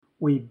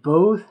we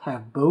both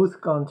have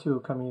gone to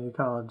community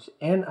college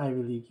and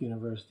Ivy League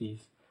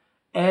universities.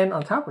 And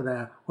on top of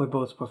that, we're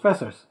both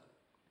professors.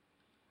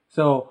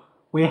 So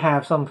we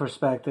have some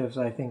perspectives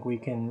I think we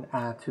can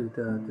add to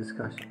the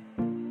discussion.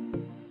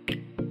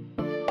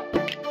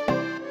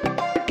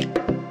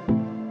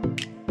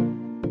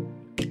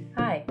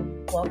 Hi,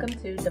 welcome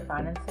to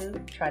Dafan and Sue,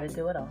 Try to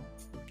Do It All.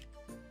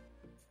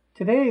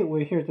 Today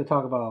we're here to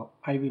talk about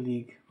Ivy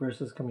League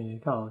versus community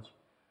college.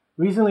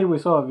 Recently we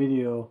saw a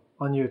video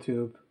on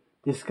YouTube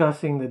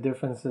discussing the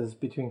differences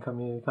between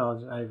community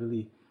college and Ivy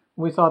League.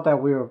 We thought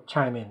that we would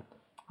chime in.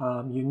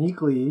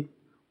 Uniquely,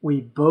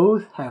 we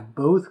both have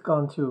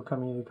gone to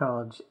community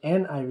college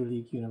and Ivy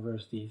League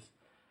universities.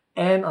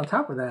 And on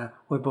top of that,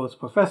 we're both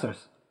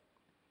professors.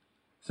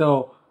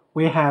 So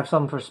we have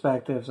some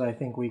perspectives I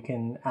think we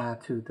can add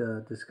to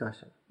the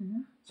discussion.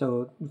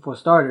 So for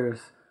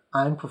starters,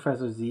 I'm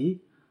Professor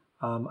Z.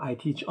 I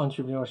teach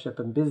entrepreneurship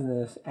and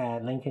business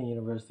at Lincoln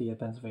University of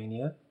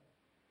Pennsylvania.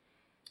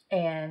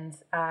 And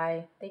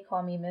they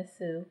call me Miss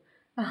Sue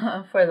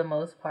for the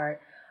most part.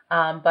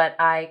 But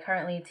I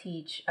currently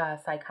teach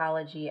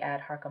psychology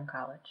at Harcum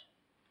College.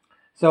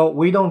 So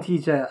we don't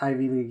teach at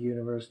Ivy League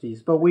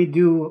universities, but we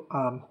do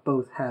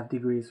both have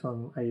degrees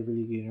from Ivy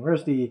League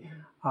University.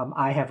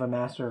 I have a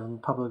Master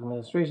of Public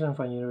Administration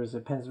from University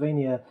of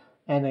Pennsylvania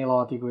and a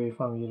law degree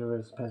from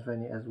University of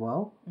Pennsylvania as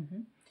well.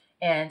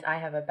 And I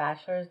have a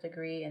bachelor's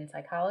degree in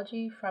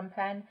psychology from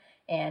Penn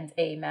and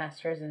a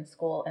master's in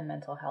school and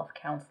mental health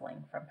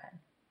counseling from Penn.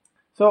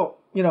 So,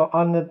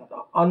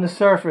 on the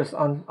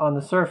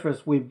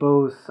surface, we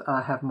both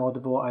have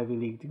multiple Ivy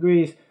League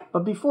degrees.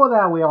 But before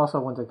that, we also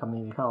went to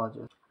community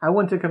colleges. I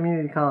went to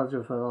Community College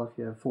of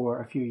Philadelphia for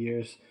a few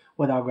years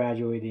without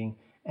graduating.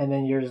 And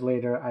then years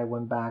later, I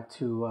went back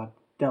to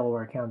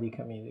Delaware County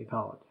Community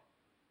College.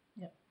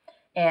 Yep.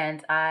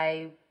 And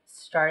I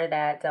started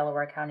at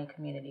Delaware County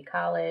Community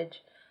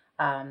College.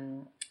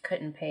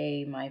 Couldn't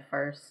pay my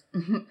first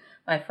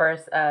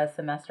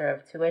semester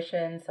of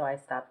tuition, so I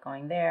stopped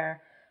going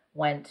there.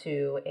 Went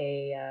to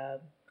a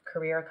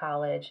career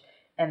college,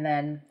 and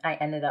then I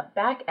ended up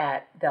back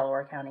at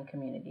Delaware County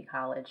Community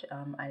College.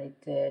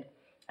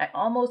 I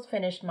almost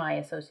finished my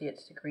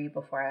associate's degree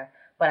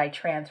but I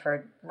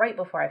transferred right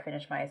before I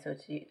finished my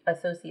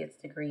associate's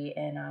degree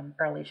in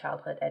early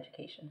childhood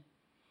education.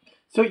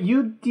 So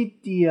you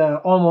did the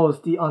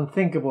almost the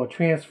unthinkable,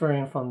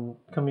 transferring from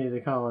community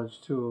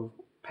college to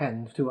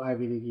Penn, to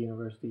Ivy League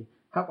University.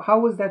 How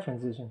was that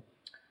transition?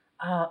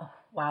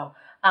 Wow.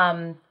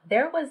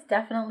 There was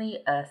definitely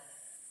a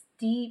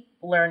steep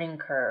learning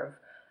curve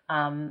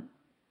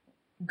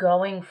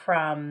going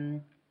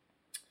from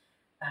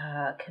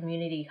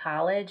community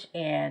college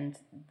and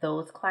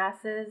those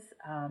classes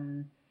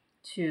I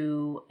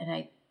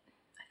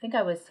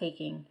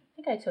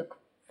took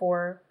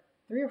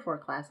 3 or 4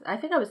 classes. I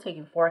think I was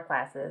taking 4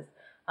 classes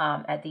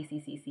at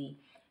DCCC.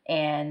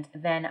 And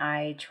then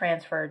I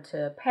transferred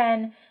to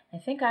Penn. I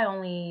think I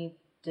only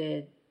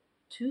did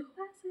 2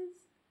 classes.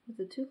 Was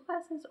it 2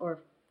 classes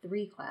or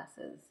 3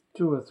 classes?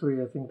 2 or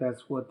 3. I think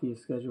that's what the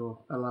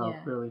schedule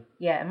allowed, really.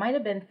 Yeah, it might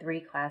have been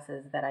 3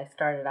 classes that I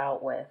started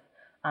out with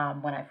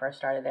when I first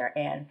started there.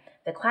 And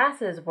the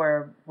classes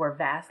were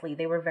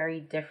very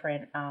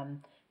different.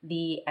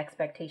 The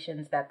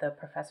expectations that the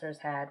professors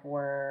had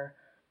were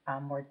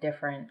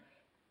different.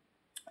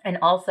 And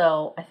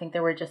also, I think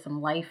there were just some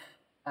life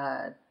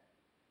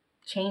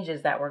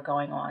changes that were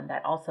going on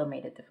that also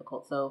made it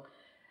difficult. So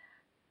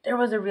there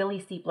was a really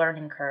steep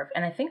learning curve.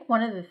 And I think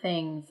one of the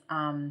things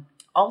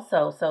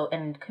so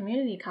in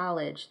community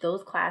college,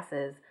 those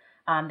classes,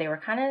 they were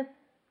kind of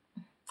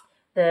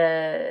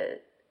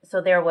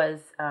so there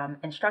was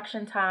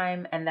instruction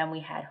time, and then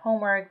we had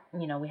homework.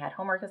 We had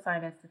homework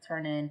assignments to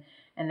turn in,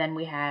 and then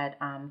we had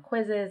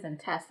quizzes and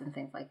tests and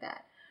things like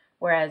that.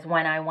 Whereas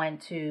when I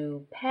went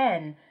to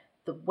Penn,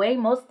 the way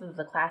most of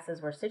the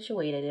classes were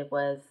situated, it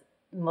was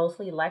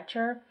mostly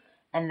lecture,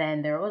 and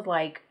then there was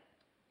like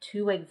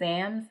 2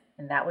 exams,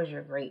 and that was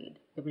your grade.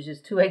 It was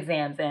just 2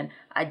 exams, and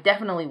I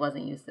definitely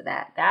wasn't used to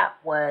that. That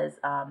was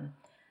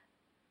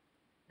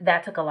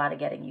that took a lot of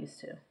getting used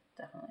to,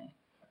 definitely.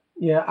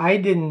 Yeah,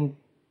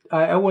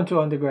 I went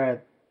to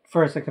undergrad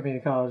first at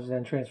community college,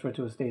 then transferred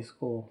to a state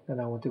school, and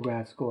I went to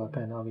grad school at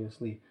Penn,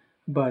 obviously.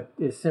 But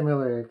it's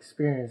similar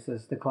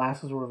experiences. The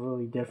classes were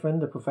really different.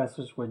 The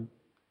professors were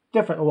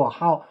different. Well,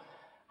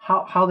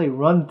 how they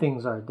run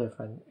things are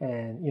different.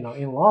 And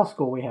in law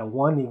school we had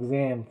 1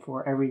 exam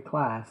for every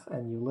class,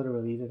 and you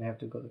literally didn't have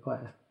to go to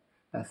class.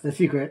 That's the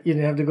secret. You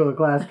didn't have to go to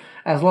class.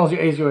 As long as you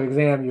ace your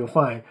exam, you're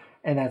fine.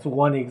 And that's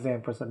 1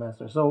 exam per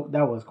semester. So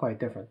that was quite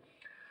different.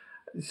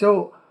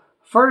 So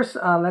first,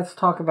 let's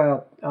talk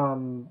about,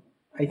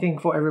 I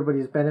think for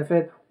everybody's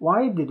benefit,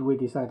 why did we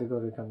decide to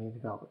go to community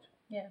college?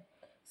 Yeah.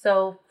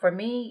 So for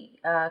me,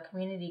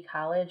 community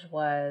college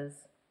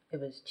was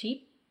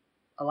cheap,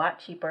 a lot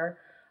cheaper.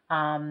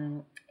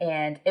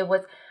 And it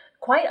was,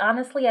 quite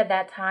honestly, at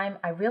that time,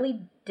 I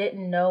really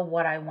didn't know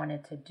what I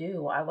wanted to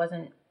do. I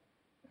wasn't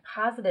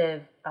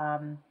positive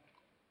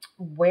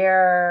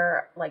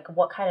where, like,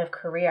 what kind of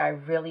career I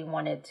really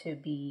wanted to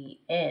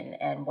be in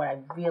and what I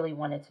really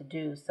wanted to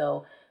do.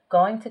 So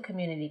going to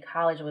community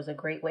college was a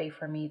great way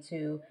for me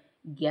to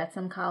get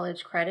some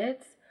college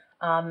credits,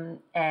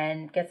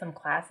 and get some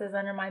classes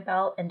under my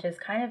belt and just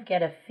kind of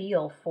get a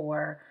feel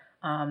for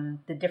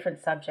the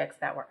different subjects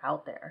that were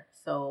out there.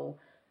 So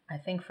I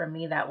think for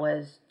me, that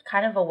was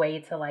kind of a way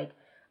to like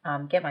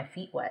get my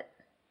feet wet.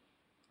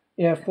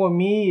 Yeah, for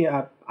me,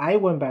 I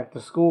went back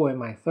to school in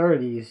my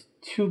 30s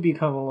to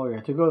become a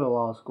lawyer, to go to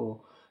law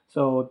school.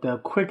 So the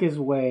quickest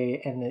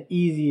way and the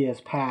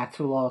easiest path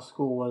to law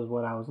school was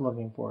what I was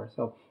looking for.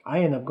 So I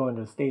ended up going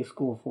to state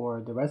school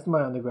for the rest of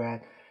my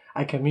undergrad.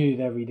 I commuted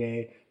every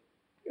day.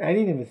 I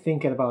didn't even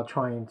think about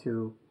trying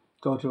to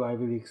go to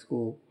Ivy League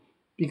school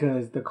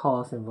because the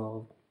cost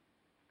involved,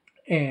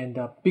 and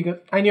because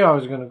I knew I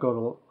was going to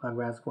go to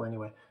grad school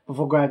anyway. But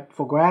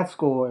for grad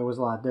school, it was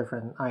a lot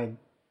different. I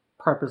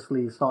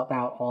purposely sought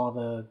out all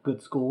the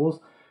good schools.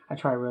 I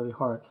tried really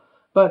hard,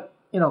 but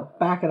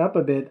back it up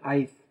a bit.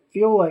 I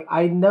feel like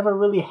I never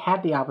really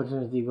had the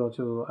opportunity to go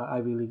to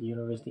Ivy League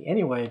university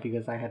anyway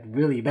because I had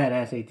really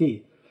bad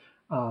SAT.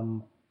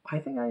 Um, I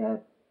think I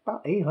had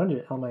about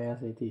 800 on my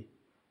SAT.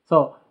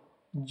 So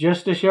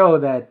just to show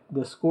that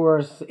the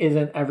scores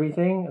isn't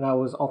everything, and I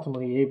was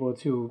ultimately able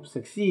to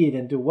succeed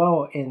and do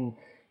well in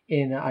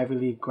Ivy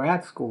League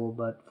grad school,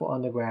 but for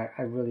undergrad,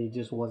 I really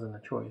just wasn't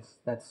a choice.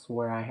 That's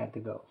where I had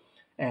to go.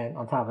 And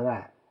on top of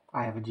that,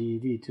 I have a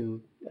GED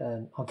too.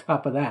 And on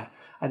top of that,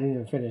 I didn't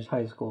even finish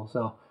high school.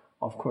 So,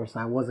 of course,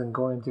 I wasn't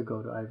going to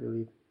go to Ivy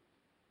League.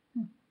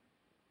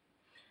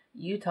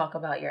 You talk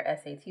about your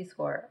SAT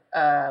score.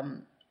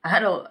 I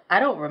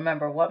don't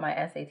remember what my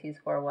SAT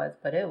score was,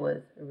 but it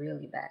was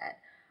really bad.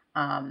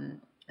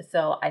 Um,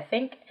 so I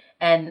think,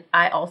 and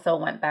I also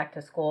went back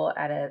to school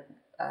at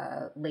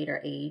a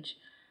later age.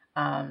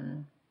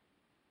 Um,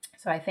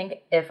 so I think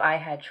if I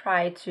had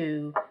tried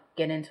to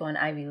get into an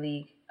Ivy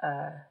League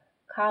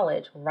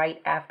college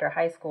right after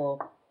high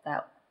school,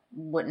 that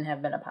wouldn't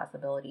have been a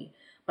possibility.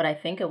 But I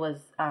think it was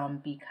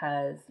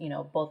because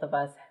both of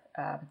us,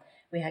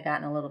 we had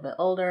gotten a little bit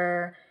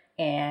older,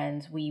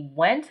 and we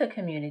went to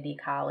community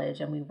college,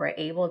 and we were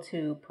able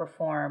to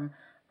perform,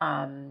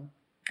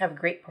 have a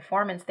great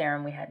performance there,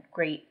 and we had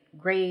great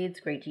grades,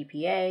 great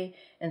GPA,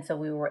 and so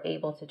we were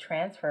able to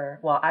transfer.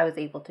 Well, I was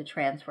able to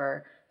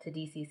transfer to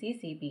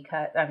DCCC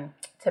because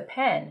to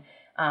Penn,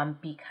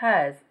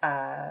 because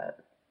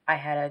I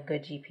had a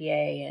good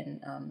GPA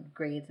and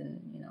grades and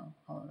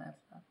all of that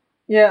stuff.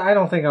 Yeah, I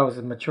don't think I was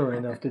mature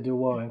enough to do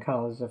well in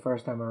college the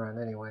first time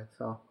around anyway.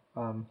 So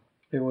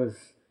it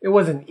was it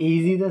wasn't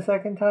easy the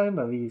second time,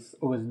 but at least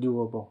it was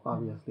doable.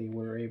 Obviously, we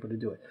were able to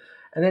do it.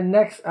 And then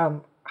next,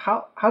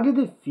 how did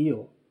it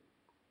feel?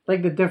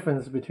 Like the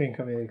difference between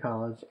community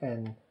college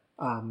and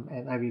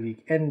Ivy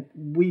League. And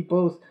we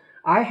both,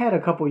 I had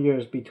a couple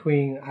years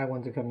between I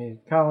went to community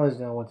college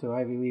and I went to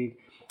Ivy League,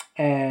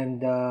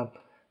 and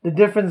the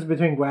difference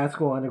between grad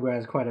school and undergrad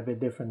is quite a bit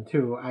different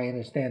too. I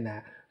understand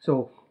that.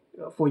 So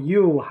for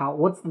you, how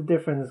what's the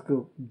difference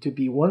to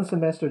be one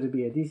semester to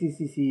be a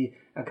DCCC,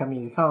 a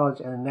community college,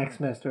 and the next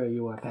semester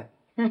you are at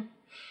Penn?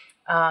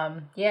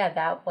 Yeah,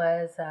 that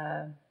was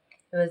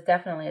it was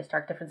definitely a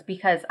stark difference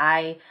because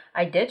I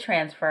did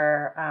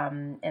transfer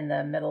in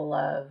the middle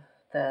of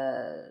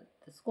the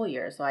school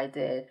year. So I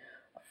did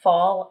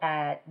fall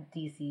at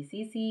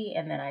DCCC,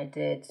 and then I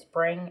did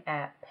spring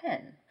at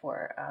Penn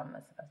for a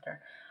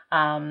semester.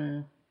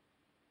 Um,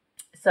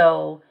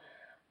 so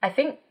I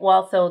think,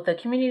 well, so the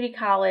community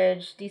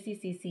college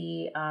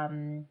DCCC,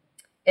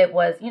 it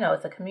was,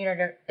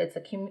 it's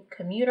a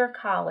commuter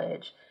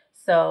college.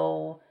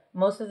 So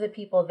most of the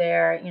people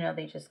there,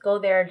 they just go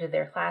there, do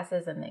their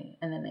classes, and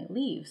then they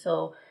leave.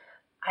 So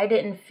I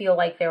didn't feel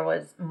like there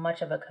was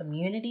much of a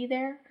community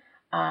there.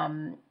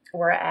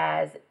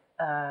 Whereas,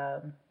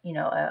 a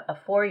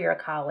 4-year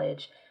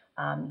college,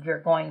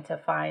 you're going to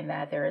find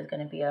that there is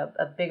going to be a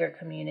bigger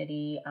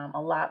community,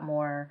 a lot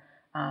more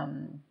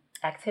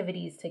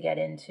activities to get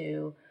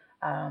into,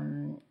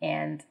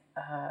 and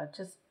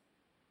just,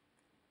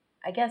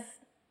 I guess,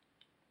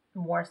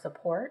 more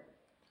support.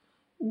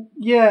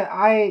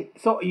 Yeah,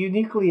 so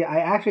uniquely I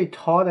actually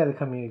taught at a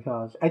community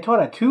college. I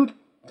taught at two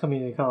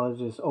community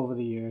colleges over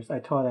the years. I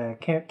taught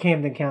at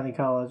Camden County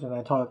College and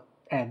I taught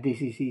at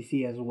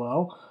DCCC as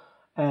well.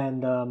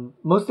 And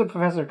most of the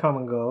professors come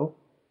and go.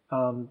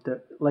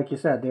 Like you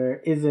said,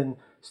 there isn't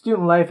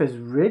student life is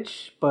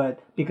rich,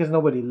 but because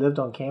nobody lived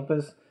on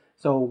campus,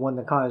 so when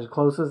the college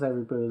closes,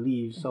 everybody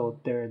leaves. So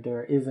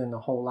there isn't a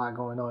whole lot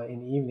going on in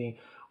the evening.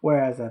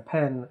 Whereas at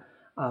Penn,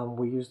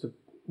 we used to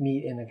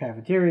meet in the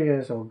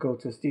cafeterias or go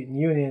to student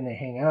union and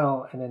hang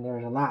out, and then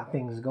there's a lot of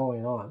things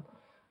going on.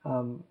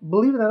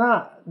 Believe it or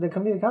not, the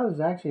community college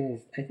I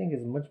think,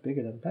 is much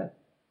bigger than Penn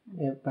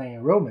by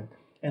enrollment.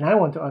 And I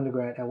went to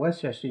undergrad at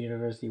Westchester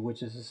University,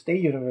 which is a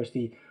state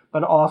university,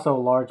 but also a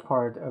large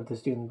part of the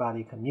student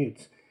body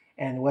commutes.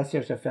 And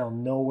Westchester fell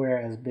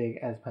nowhere as big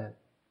as Penn.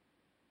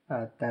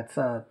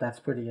 That's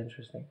pretty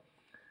interesting.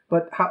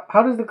 But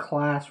how does the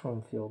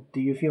classroom feel?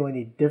 Do you feel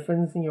any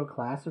difference in your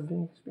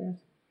classroom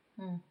experience?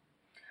 Hmm.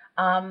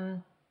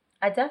 Um,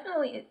 I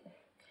definitely.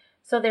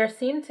 So there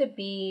seemed to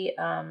be.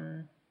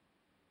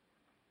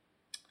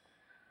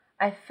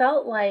 I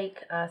felt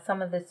like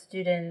some of the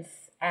students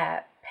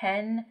at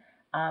Penn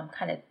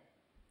kind of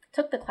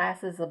took the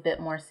classes a bit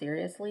more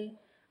seriously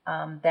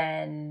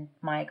than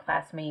my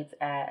classmates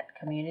at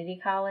community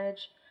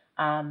college.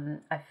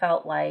 I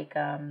felt like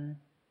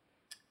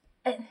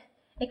it,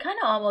 it kind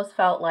of almost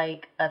felt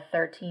like a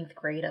 13th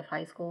grade of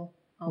high school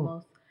Hmm.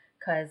 almost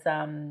because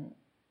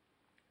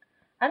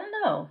I don't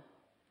know.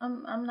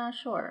 I'm not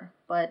sure,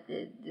 but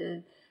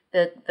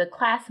the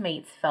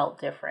classmates felt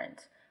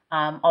different.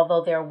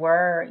 Although there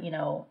were,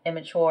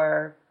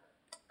 immature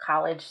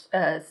college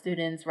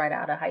students right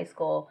out of high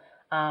school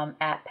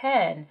at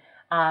Penn,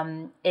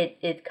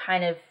 it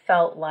kind of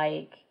felt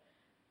like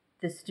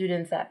the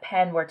students at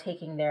Penn were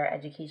taking their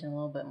education a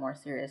little bit more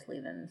seriously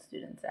than the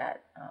students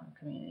at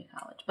community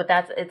college. But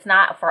it's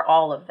not for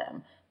all of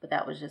them. But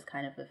that was just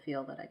kind of the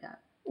feel that I got.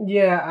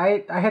 Yeah,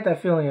 I had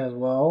that feeling as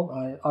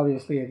well.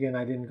 Obviously, again,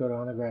 I didn't go to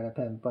undergrad at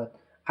Penn, but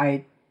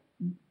I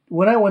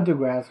when I went to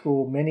grad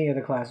school, many of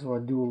the classes were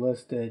dual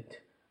listed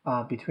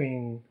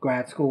between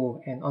grad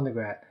school and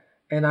undergrad.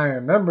 And I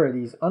remember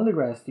these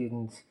undergrad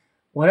students,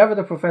 whenever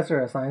the professor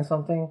assigns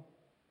something,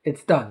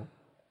 it's done.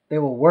 They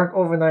will work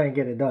overnight and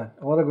get it done.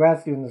 All the grad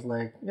students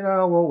like,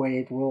 we'll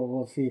wait,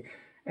 we'll see.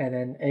 And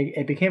then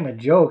it became a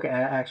joke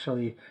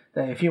actually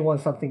that if you want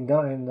something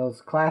done in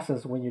those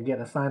classes when you get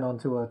assigned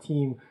onto a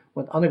team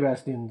with undergrad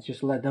students,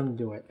 just let them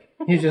do it.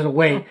 You just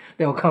wait.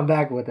 They'll come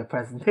back with a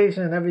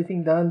presentation and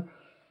everything done.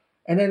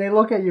 And then they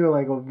look at you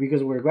like, well,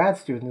 because we're grad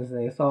students,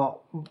 they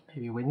thought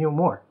maybe we knew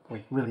more.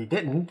 We really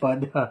didn't,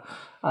 but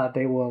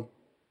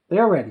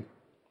they're ready.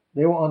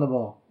 They were on the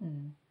ball.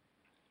 Mm.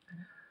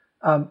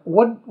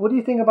 What do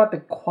you think about the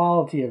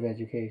quality of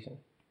education?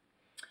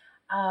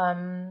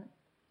 Um,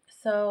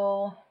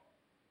 so,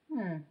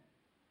 hmm.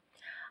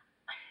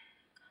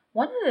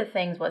 One of the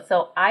things was,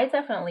 so I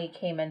definitely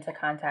came into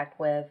contact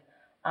with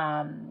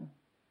um,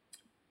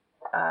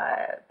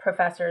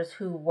 professors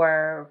who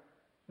were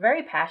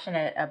very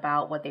passionate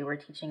about what they were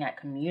teaching at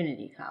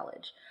community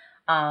college.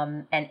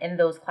 And in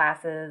those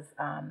classes,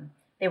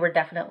 they were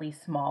definitely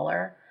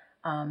smaller.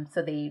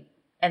 So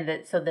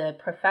the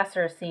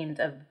professor seemed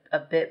a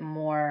bit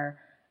more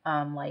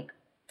like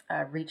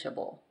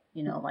reachable.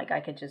 Like I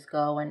could just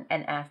go and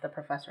ask the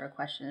professor a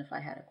question if I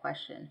had a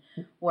question.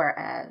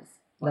 Whereas,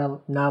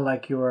 Not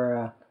like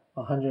your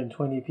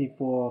 120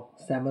 people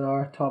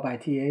seminar taught by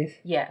TAs.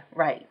 yeah,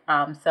 right.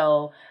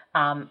 So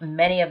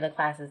many of the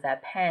classes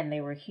at Penn,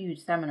 they were huge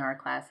seminar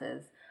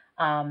classes.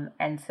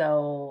 And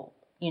so,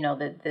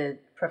 the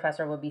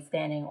professor would be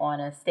standing on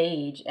a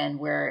stage and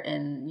we're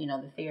in,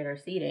 the theater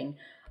seating.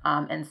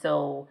 And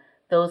so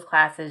those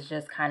classes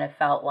just kind of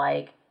felt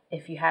like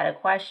if you had a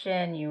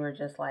question, you were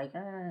just like,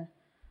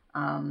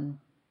 um,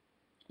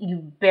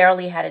 you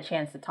barely had a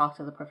chance to talk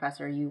to the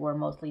professor. You were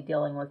mostly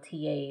dealing with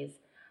TAs.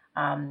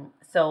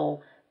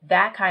 So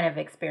that kind of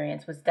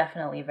experience was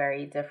definitely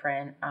very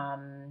different.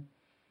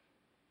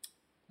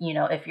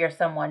 If you're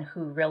someone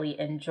who really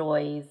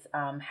enjoys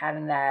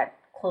having that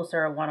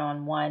closer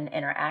one-on-one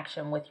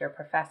interaction with your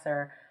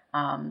professor,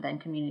 then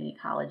community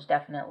college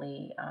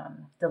definitely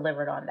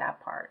delivered on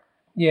that part.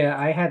 Yeah,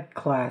 I had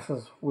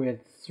classes with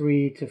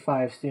 3 to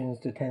 5 students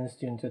to 10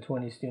 students to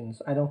 20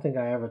 students. I don't think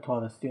I ever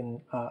taught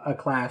a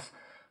class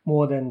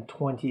more than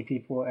 20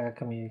 people at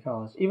community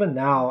college. Even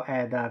now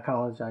at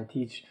college, I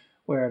teach.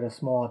 We're at a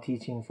small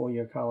teaching 4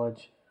 year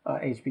college,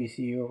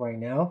 HBCU right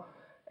now,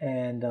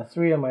 and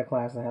 3 of my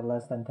classes had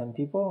less than 10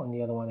 people, and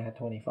the other one had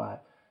 25.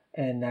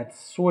 And that's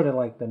sort of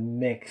like the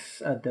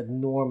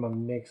norm of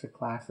mix of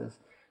classes.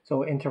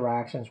 So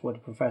interactions with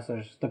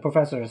the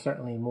professor is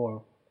certainly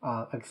more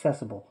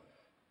accessible.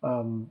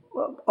 um,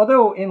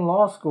 Although in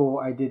law school,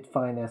 I did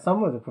find that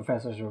some of the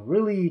professors were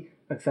really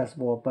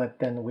accessible, but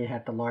then we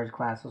had the large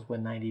classes with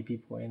 90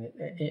 people in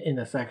it in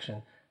a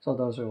section, so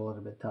those are a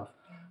little bit tough.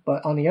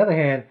 But on the other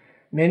hand,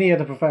 many of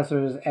the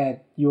professors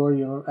at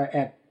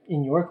at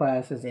in your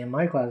classes and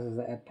my classes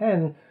at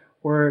Penn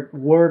were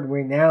world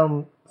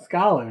renowned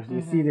scholars.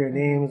 You see their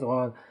names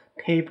on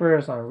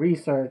papers, on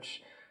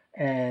research,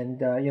 and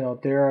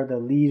they're the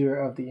leader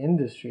of the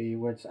industry,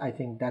 which I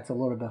think that's a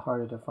little bit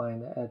harder to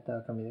find at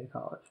the community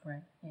college.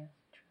 Right. Yeah.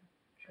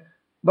 True.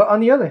 But on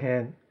the other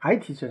hand, I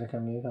teach at a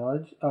community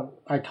college.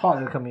 I taught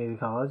at a community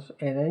college,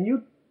 and then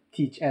you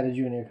teach at a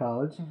junior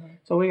college. True.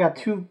 So we got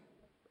two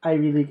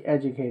Ivy League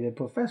educated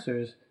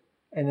professors,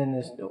 and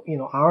then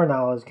our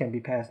knowledge can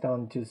be passed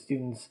on to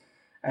students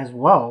as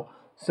well.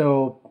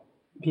 So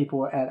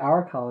people at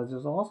our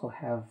colleges also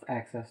have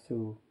access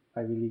to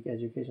Ivy League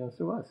education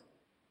through us.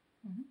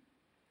 Hmm.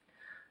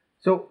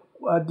 So,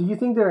 do you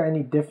think there are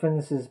any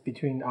differences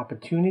between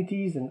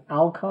opportunities and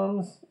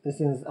outcomes?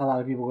 Since a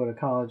lot of people go to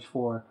college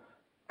for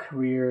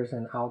careers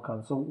and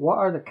outcomes. So, what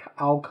are the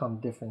outcome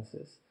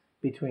differences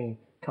between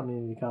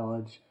community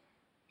college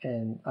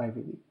and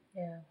Ivy League?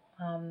 Yeah.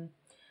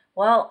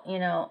 Well,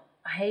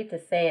 I hate to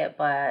say it,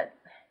 but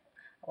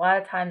a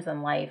lot of times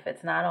in life,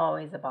 it's not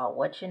always about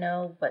what you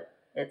know, but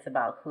it's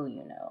about who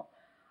you know.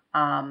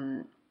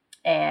 Um,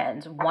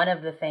 and one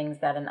of the things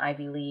that an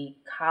Ivy League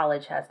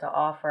college has to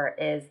offer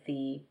is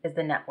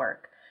the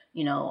network.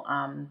 You know,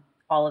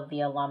 all of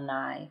the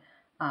alumni,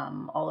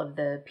 all of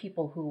the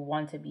people who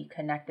want to be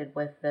connected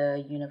with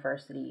the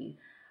university.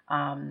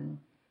 Um,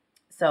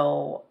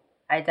 so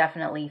I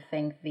definitely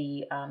think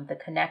the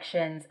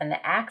connections and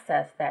the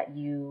access that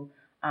you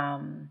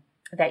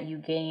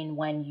gain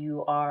when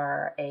you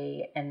are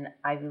a an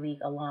Ivy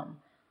League alum.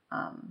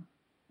 Um,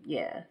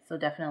 yeah, so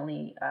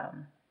definitely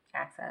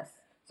access.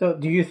 So,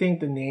 do you think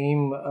the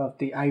name of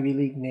the Ivy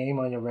League name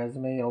on your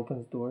resume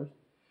opens doors?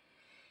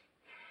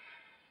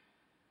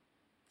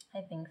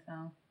 I think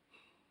so.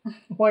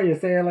 Why you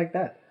say it like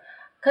that?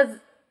 Because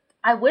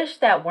I wish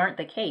that weren't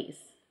the case.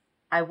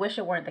 I wish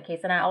it weren't the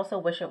case. And I also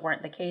wish it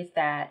weren't the case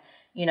that,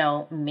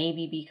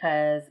 maybe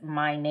because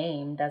my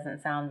name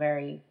doesn't sound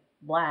very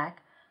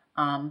black,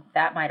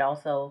 that might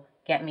also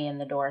get me in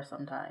the door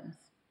sometimes.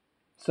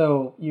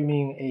 So, you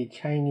mean a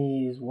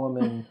Chinese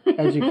woman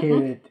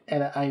educated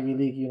at an Ivy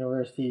League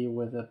university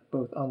with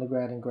both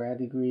undergrad and grad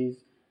degrees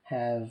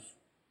have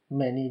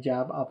many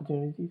job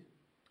opportunities?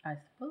 I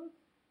suppose.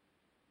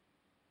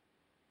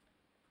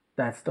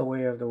 That's the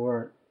way of the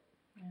word.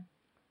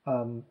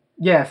 Yeah.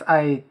 Yes,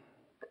 I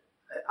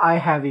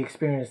have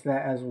experienced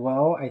that as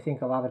well. I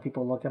think a lot of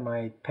people look at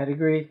my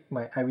pedigree,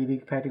 my Ivy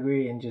League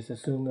pedigree, and just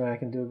assume that I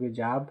can do a good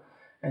job,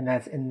 and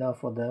that's enough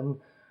for them.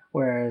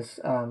 Whereas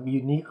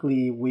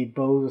uniquely, we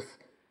both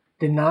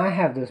did not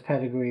have this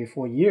pedigree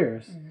for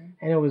years,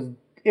 and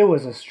it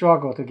was a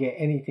struggle to get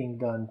anything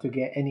done, to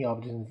get any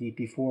opportunity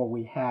before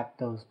we had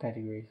those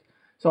pedigrees.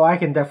 So I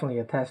can definitely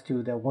attest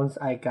to that. Once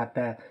I got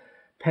that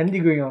pen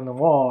degree on the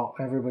wall,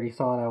 everybody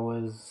thought I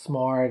was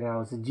smart and I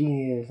was a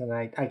genius and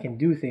I can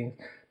do things.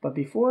 But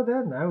before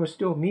then, I was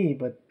still me,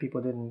 but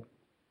people didn't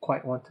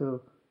quite want to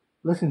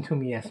listen to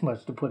me as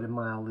much, to put it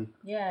mildly.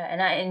 Yeah,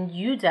 and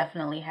you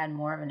definitely had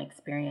more of an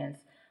experience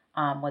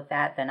with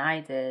that than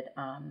I did.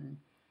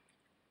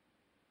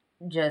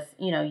 Just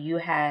you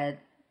had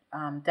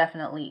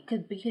definitely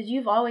because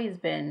you've always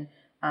been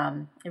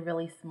a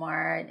really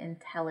smart,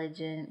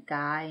 intelligent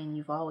guy, and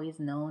you've always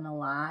known a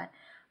lot.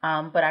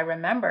 But I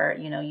remember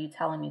you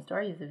telling me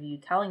stories of you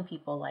telling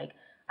people like,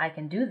 I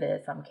can do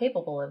this, I'm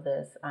capable of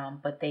this.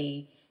 But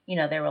they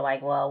were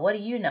like, well, what do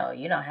you know?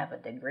 You don't have a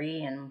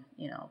degree, and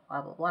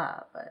blah blah blah.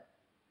 But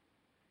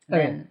I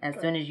mean, then as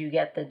soon as you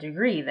get the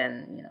degree,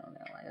 then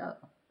they're like,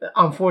 oh.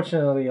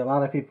 unfortunately, a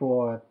lot of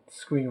people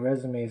screen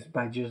resumes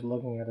by just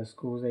looking at the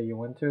schools that you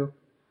went to.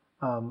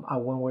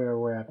 When we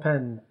were at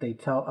Penn, they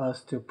tell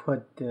us to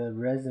put the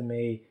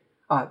resume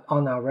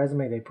on our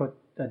resume.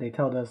 They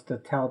told us to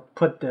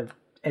put the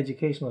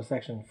educational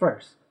section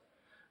first,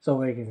 so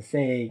we can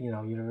say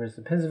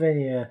University of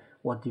Pennsylvania,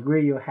 what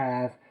degree you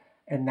have,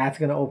 and that's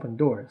gonna open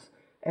doors.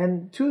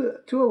 And to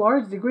a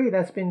large degree,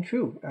 that's been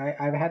true.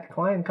 I've had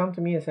clients come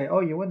to me and say,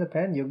 "Oh, you went to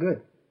Penn, you're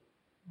good."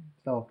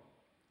 So,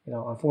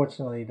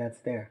 unfortunately, that's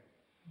there.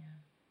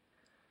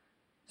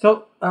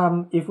 So,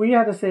 if we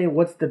had to say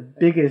what's the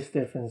biggest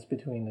difference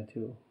between the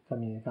two,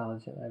 community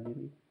college and Ivy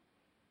League,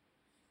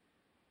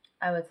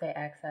 I would say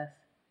access.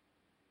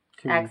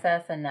 to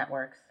Access and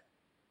networks.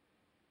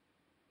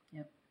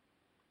 Yep.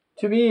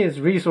 to me, it's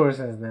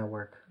resources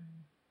network.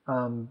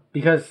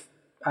 Because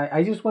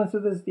I just went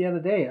through this the other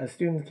day. A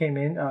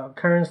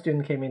current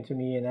student came in to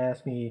me and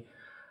asked me,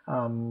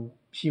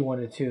 she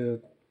wanted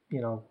to,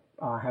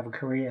 have a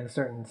career in a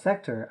certain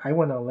sector. I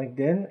went on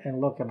LinkedIn and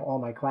looked at all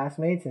my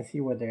classmates and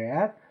see where they're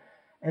at,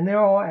 and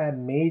they're all at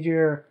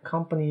major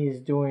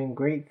companies doing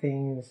great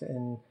things.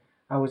 And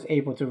I was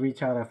able to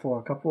reach out for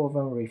a couple of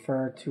them,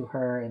 refer to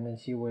her, and then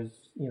she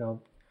was,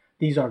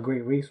 these are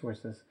great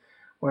resources.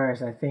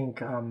 Whereas I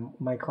think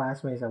my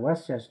classmates at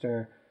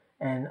Westchester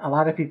and a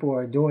lot of people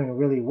are doing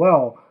really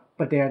well,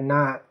 but they're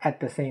not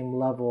at the same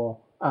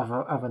level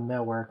of a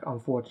network,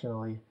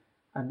 unfortunately,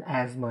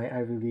 as my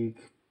Ivy League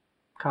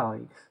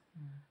colleagues.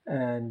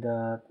 And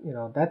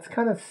that's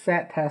kind of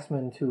sad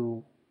testament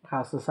to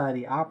how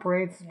society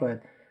operates,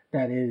 but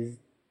that is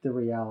the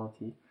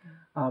reality.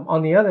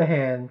 On the other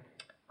hand,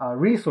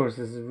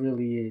 resources is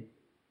really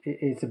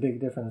it's a big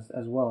difference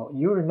as well.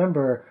 You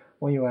remember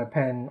when you were at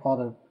Penn, all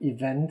the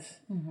events,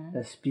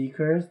 the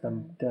speakers,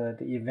 the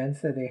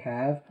events that they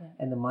have,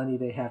 and the money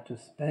they have to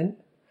spend.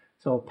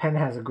 So Penn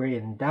has a great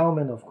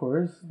endowment, of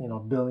course,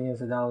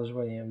 billions of dollars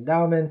worth of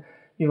endowment.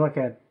 You look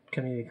at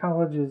community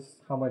colleges,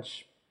 how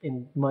much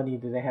in money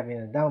do they have in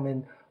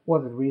endowment?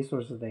 What are the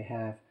resources they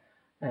have?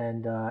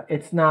 And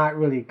it's not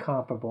really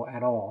comparable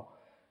at all.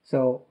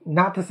 So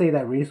not to say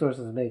that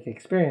resources make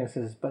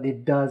experiences, but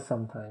it does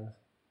sometimes.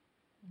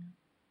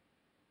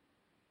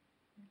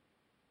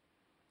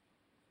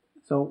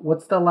 So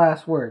what's the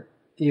last word?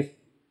 If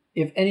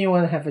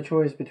anyone have a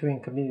choice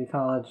between community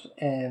college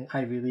and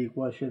Ivy League,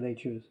 what should they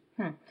choose?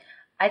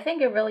 I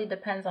think it really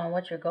depends on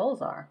what your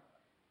goals are,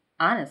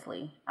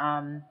 honestly.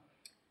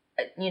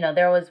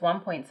 There was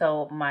one point,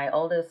 so my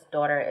oldest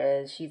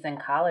daughter she's in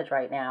college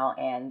right now,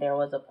 and there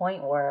was a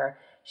point where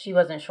she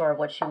wasn't sure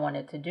what she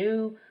wanted to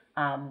do,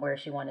 where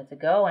she wanted to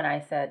go. And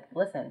I said,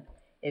 listen,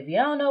 If you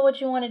don't know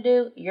what you want to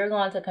do, you're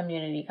going to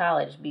community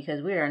college,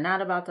 because we are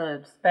not about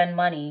to spend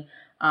money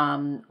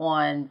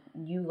on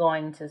you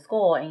going to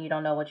school and you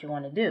don't know what you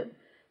want to do.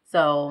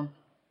 So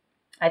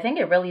I think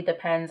it really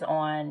depends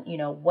on,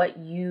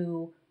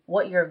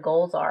 what your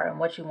goals are and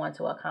what you want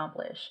to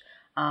accomplish.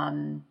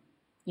 Um,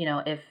 you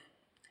know, if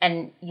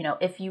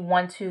if you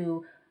want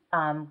to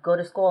go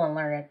to school and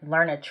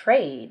learn a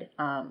trade,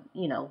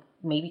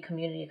 maybe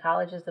community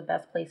college is the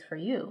best place for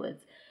you.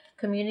 It's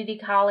community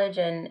college,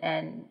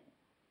 and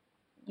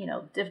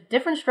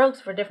different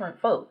strokes for different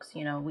folks.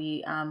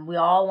 We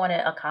all want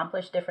to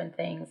accomplish different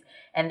things,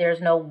 and there's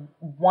no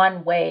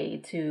one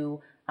way to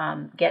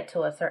get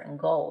to a certain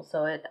goal.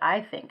 So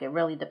I think it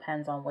really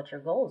depends on what your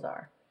goals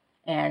are.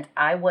 And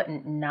I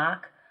wouldn't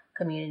knock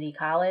community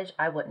college.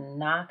 I wouldn't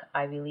knock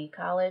Ivy League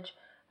college.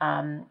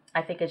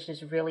 I think it's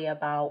just really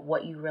about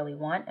what you really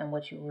want and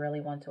what you really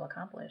want to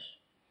accomplish.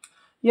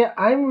 Yeah,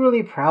 I'm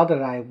really proud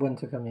that I went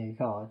to community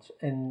college,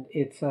 and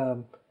it's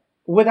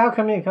without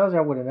community college,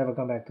 I would have never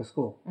gone back to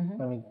school.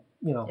 Mm-hmm. I mean,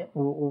 Yep.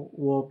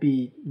 we'll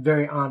be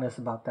very honest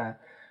about that.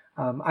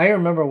 I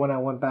remember when I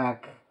went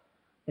back,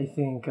 I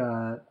think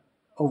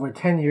over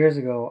 10 years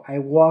ago, I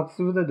walked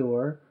through the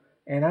door,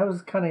 and I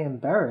was kind of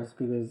embarrassed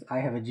because I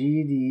have a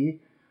GED.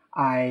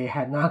 I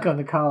had not gone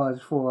to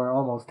college for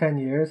almost 10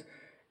 years.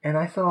 And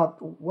I thought,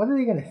 what are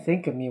they going to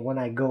think of me when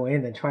I go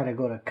in and try to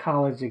go to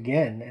college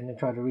again and then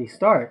try to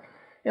restart?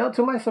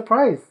 To my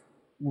surprise,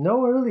 no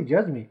one really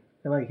judged me.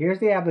 They're like, here's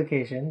the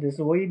application. This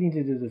is what you need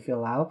to do to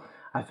fill out.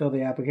 I filled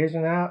the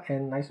application out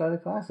and I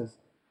started classes.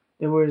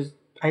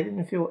 I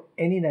didn't feel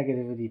any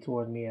negativity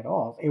toward me at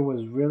all. It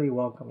was really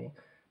welcoming.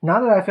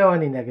 Not that I felt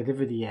any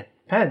negativity at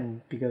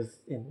Penn,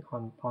 because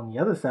on the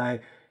other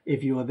side,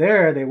 if you were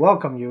there, they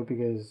welcome you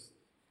because,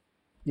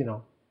 you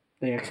know,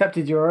 they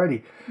accepted you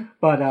already.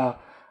 But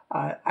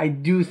I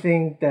do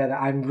think that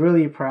I'm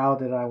really proud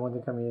that I went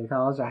to community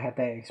college. I had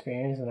that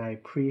experience, and I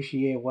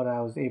appreciate what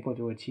I was able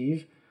to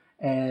achieve.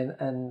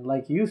 And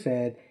like you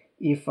said,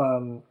 if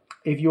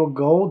your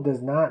goal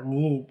does not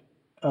need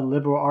a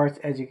liberal arts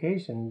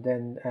education,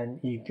 then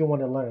and if you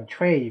want to learn a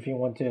trade, if you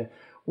want to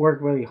work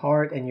really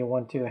hard and you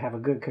want to have a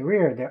good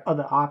career, there are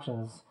other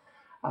options.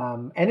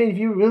 And if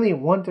you really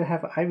want to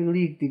have an Ivy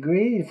League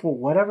degree for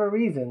whatever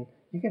reason,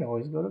 you can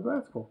always go to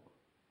grad school,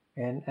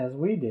 and as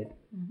we did.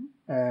 Mm-hmm.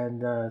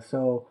 And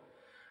so,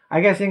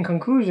 I guess in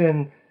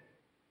conclusion,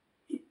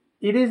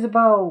 it is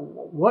about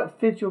what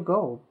fits your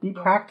goal. Be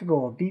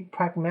practical, be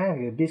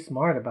pragmatic, be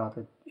smart about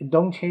it.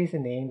 Don't chase a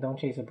name, don't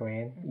chase a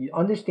brand. You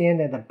understand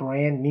that the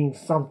brand means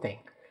something,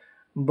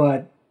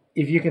 but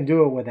if you can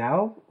do it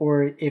without,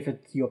 or if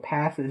it's your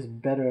path is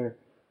better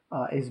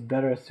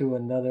through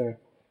another.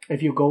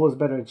 If your goal is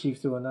better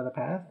achieved through another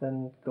path,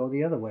 then go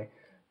the other way.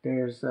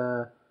 There's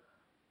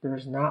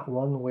there's not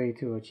one way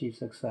to achieve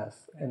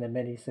success, and then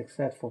many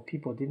successful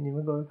people didn't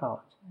even go to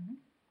college.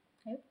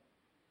 Mm-hmm. Yep.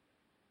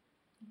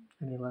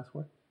 Any last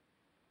word?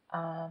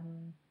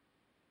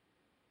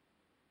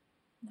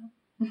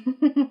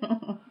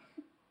 No.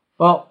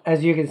 Well,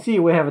 as you can see,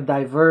 we have a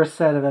diverse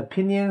set of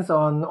opinions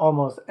on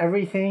almost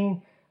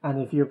everything. And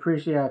if you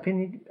appreciate our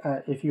opinion,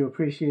 if you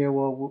appreciate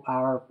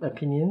our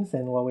opinions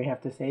and what we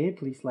have to say,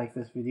 please like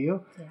this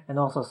video, Yes. and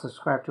also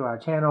subscribe to our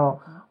channel.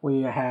 Mm-hmm.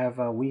 We have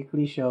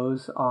weekly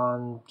shows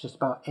on just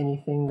about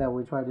anything that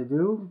we try to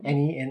do, Mm-hmm.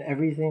 any and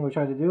everything we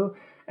try to do,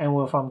 and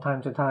we'll from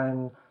time to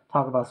time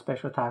talk about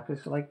special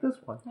topics like this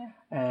one. Yeah.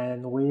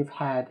 And we've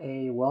had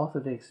a wealth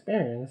of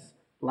experience,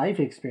 life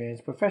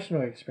experience,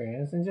 professional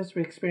experience, and just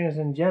experience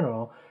in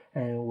general,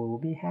 and we'll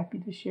be happy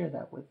to share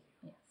that with you.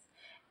 Yes.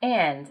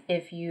 And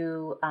if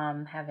you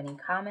have any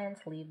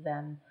comments, leave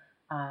them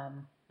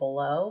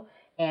below.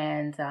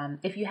 And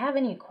if you have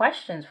any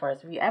questions for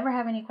us, if you ever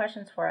have any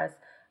questions for us,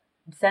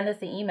 send us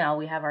the email.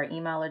 We have our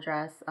email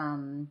address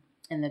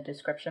in the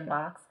description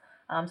box.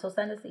 So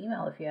send us the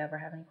email if you ever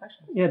have any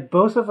questions. Yeah,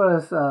 both of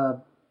us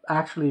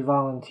actually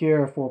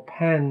volunteer for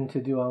Penn to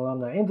do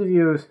alumni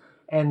interviews,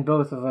 and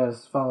both of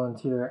us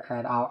volunteer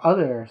at our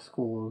other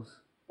schools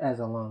as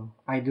alum.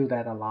 I do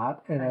that a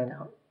lot, and then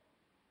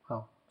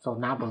so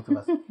not both of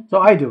us. So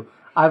I do.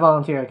 I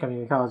volunteer at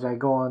community college. I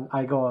go on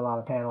a lot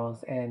of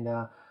panels, and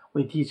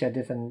we teach at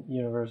different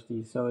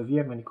universities. So if you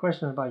have any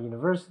questions about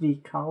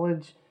university,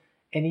 college,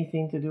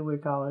 anything to do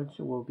with college,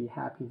 we'll be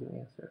happy to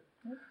answer.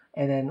 Yep.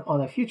 And then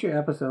on a future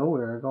episode,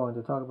 we're going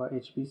to talk about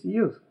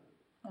HBCUs.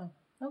 Oh,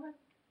 okay.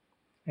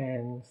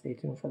 And stay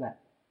tuned for that.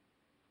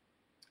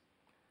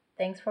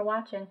 Thanks for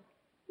watching.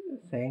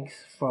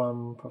 Thanks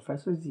from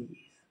Professor Z's.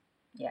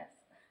 Yes.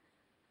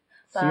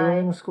 See you Bye.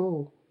 in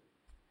school.